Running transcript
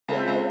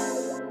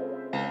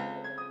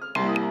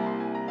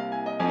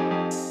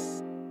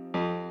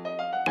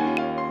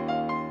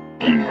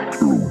I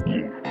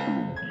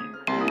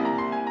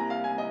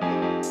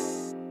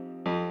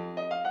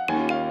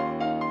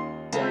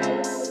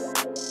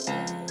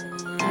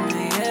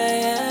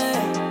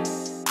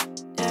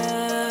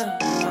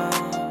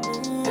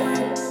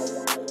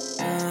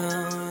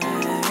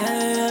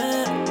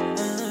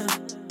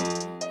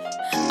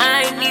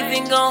ain't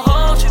even gon'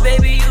 hold you,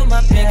 baby, you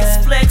my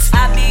biggest flex.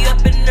 I be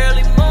up in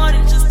early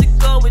morning just to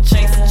go and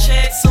chase a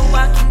check, so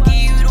I can give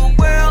you the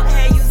world,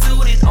 hey, you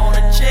zooted on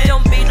a jet.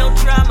 Don't be no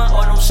drama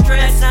or no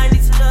stress,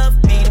 90s love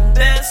be the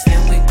best.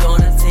 And we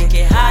gonna take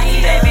it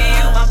higher, baby,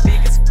 you my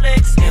biggest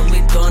flex. And we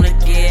gonna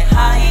get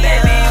higher,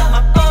 baby, you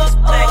my biggest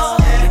flex.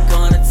 And we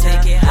gonna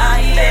take it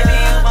higher, baby,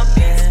 you my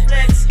biggest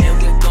flex. And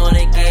we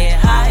gonna get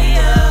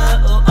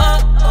higher, oh, oh,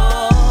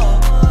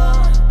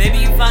 oh. Baby,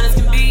 you fine as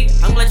can be,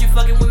 I'm glad you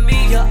fucking with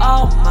me. You're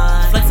all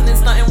mine, flexing and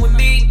stunting with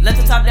me. Let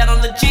the top down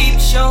on the Jeep,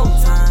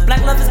 showtime.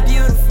 Black love is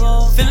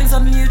beautiful, feelings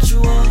are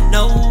mutual.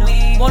 No,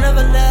 we won't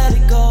ever let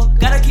it go.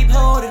 Gotta keep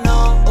holding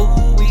on.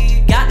 Ooh,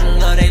 we got the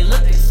love they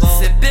looking for.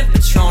 Sipping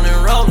Patron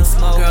and rolling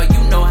smoke. Girl,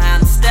 you know how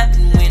I'm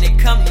stepping. When it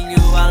come to you,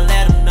 I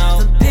let them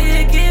know. The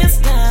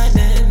biggest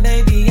diamond,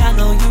 baby, I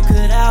know you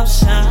could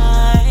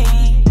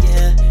outshine.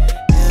 Yeah,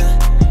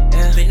 yeah,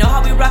 yeah. They know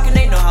how we rockin',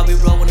 they know how we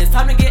roll. When it's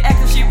time to get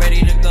active, she ready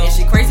to go. And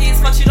she crazy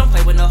as fuck, she don't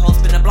play with no hoes.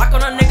 Spin a block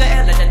on a nigga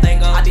and let that thing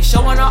go. I be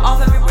showing her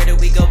off everywhere that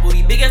we go.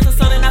 Booty big as the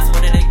sun and I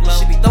swear that they glow.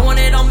 She be throwing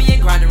it on me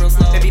and grinding real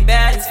slow. Baby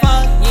bad as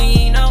fuck,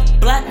 you know.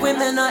 Black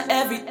women are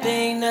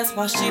everything, that's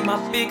why she my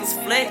biggest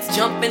flex.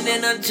 Jumping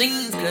in her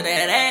jeans, cause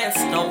that ass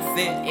don't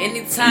fit.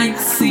 Anytime you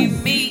see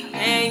me,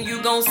 and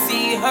you gon'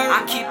 see her,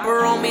 I keep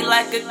her on me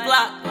like a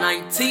Glock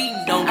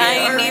 19, don't get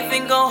hurt. I ain't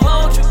even gon'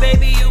 hold you,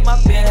 baby, you my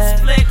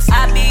biggest flex.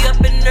 I be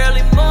up in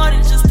early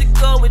morning just to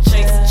go and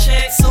chase a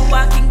check, so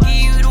I can give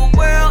you the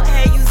world,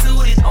 hey, you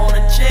zooted on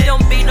a jet.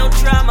 Don't be no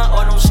drama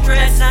or no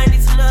stress,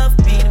 90s love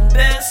be the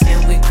best.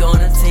 And we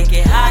gonna take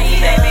it higher,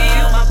 baby,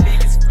 you my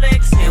biggest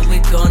flex. And we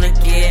gonna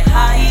get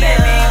higher,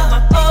 baby, you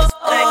my biggest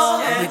flex.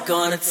 And we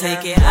gonna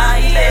take it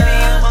higher, baby,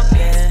 you my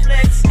biggest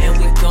flex. And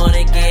we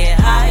gonna get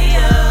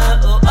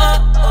higher, oh,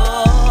 oh,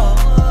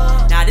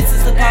 oh. Now this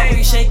is the part where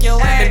you shake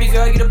your ass. Baby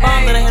girl, you the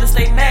bomb, but I had to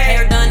stay mad.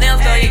 Hair done,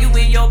 nails done, yeah, you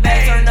in your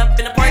bag. Turn up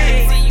in the party,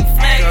 let me see you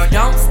flex. Girl,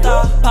 don't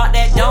stop, pop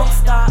that, don't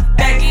stop.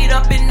 Back it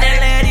up and then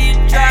let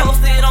it drop.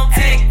 Post it on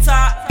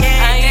TikTok,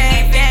 yeah. I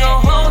ain't even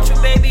gon' hold you,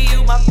 baby,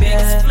 you my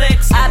biggest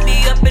flex. I be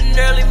up in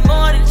early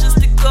morning just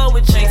to go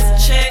and chase a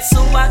check,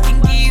 so I can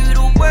give you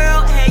the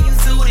world, hey, you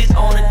zooted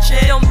on a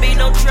jet. Don't be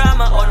no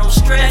drama or no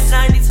stress,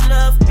 90s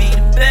love be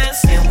the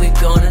best. And we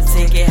gonna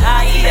take it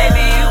higher,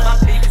 baby, you my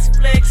biggest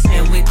flex.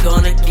 And we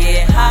gonna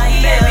get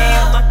higher, baby,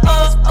 you my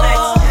biggest flex.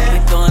 And we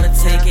gonna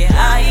take it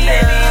higher,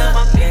 baby, you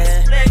my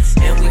biggest flex.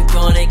 And we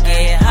gonna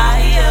get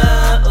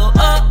higher, oh,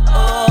 oh,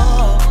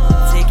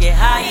 oh. Take it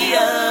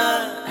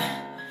higher,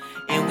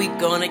 and we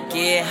gonna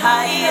get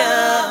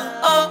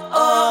higher, oh,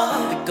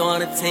 oh. We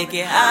gonna take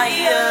it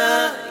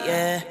higher,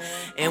 yeah.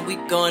 And we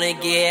gonna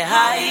get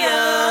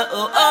higher,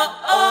 oh, oh,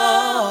 oh.